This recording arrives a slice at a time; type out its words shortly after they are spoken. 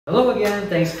Hello again,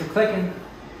 thanks for clicking.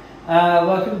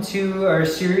 Welcome to our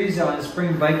series on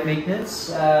spring bike maintenance,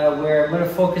 where I'm going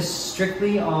to focus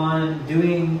strictly on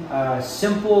doing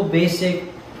simple, basic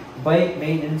bike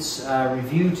maintenance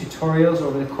review tutorials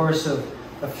over the course of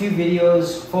a few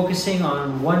videos, focusing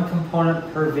on one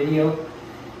component per video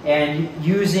and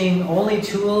using only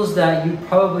tools that you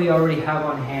probably already have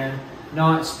on hand,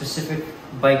 not specific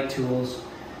bike tools.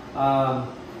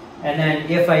 And then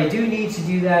if I do need to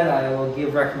do that, I will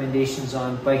give recommendations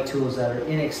on bike tools that are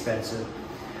inexpensive.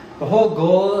 The whole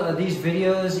goal of these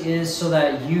videos is so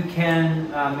that you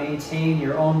can maintain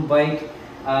your own bike,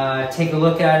 take a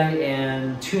look at it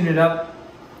and tune it up,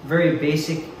 very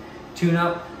basic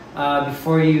tune-up,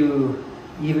 before you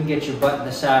even get your butt in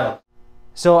the saddle.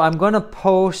 So I'm going to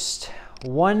post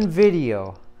one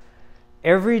video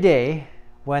every day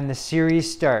when the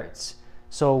series starts.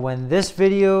 So when this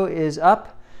video is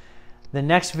up, the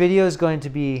next video is going to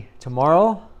be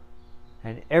tomorrow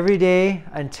and every day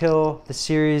until the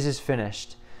series is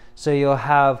finished. So you'll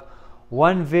have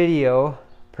one video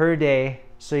per day,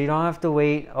 so you don't have to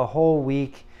wait a whole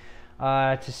week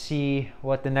to see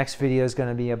what the next video is going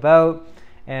to be about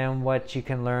and what you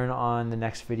can learn on the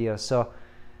next video. So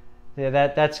yeah,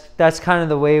 that's kind of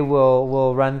the way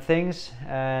we'll run things,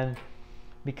 and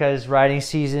because riding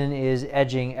season is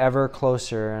edging ever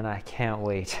closer and I can't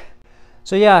wait.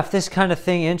 So yeah, if this kind of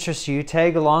thing interests you,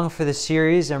 tag along for the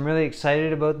series. I'm really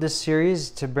excited about this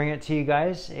series to bring it to you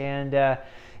guys, and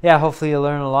yeah, hopefully you'll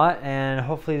learn a lot, and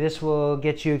hopefully this will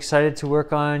get you excited to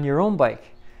work on your own bike.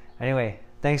 Anyway,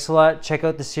 thanks a lot. Check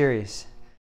out the series.